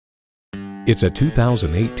It's a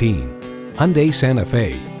 2018 Hyundai Santa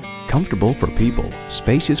Fe. Comfortable for people,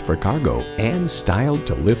 spacious for cargo, and styled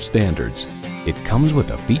to lift standards. It comes with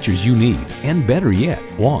the features you need and, better yet,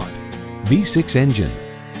 want. V6 engine,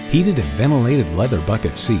 heated and ventilated leather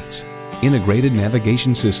bucket seats, integrated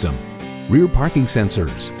navigation system, rear parking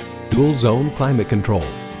sensors, dual zone climate control,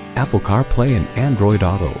 Apple CarPlay and Android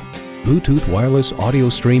Auto, Bluetooth wireless audio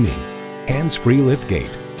streaming, hands-free liftgate,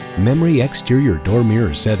 memory exterior door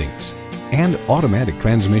mirror settings, and automatic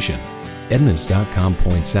transmission. Edmunds.com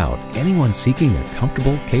points out anyone seeking a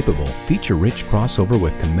comfortable, capable, feature-rich crossover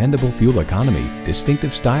with commendable fuel economy,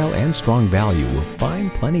 distinctive style, and strong value will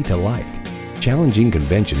find plenty to like. Challenging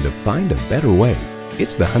convention to find a better way.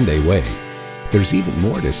 It's the Hyundai way. There's even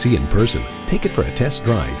more to see in person. Take it for a test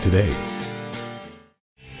drive today.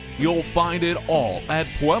 You'll find it all at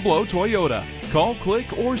Pueblo Toyota. Call,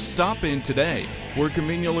 click, or stop in today. We're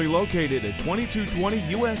conveniently located at 2220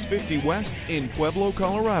 US 50 West in Pueblo,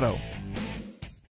 Colorado.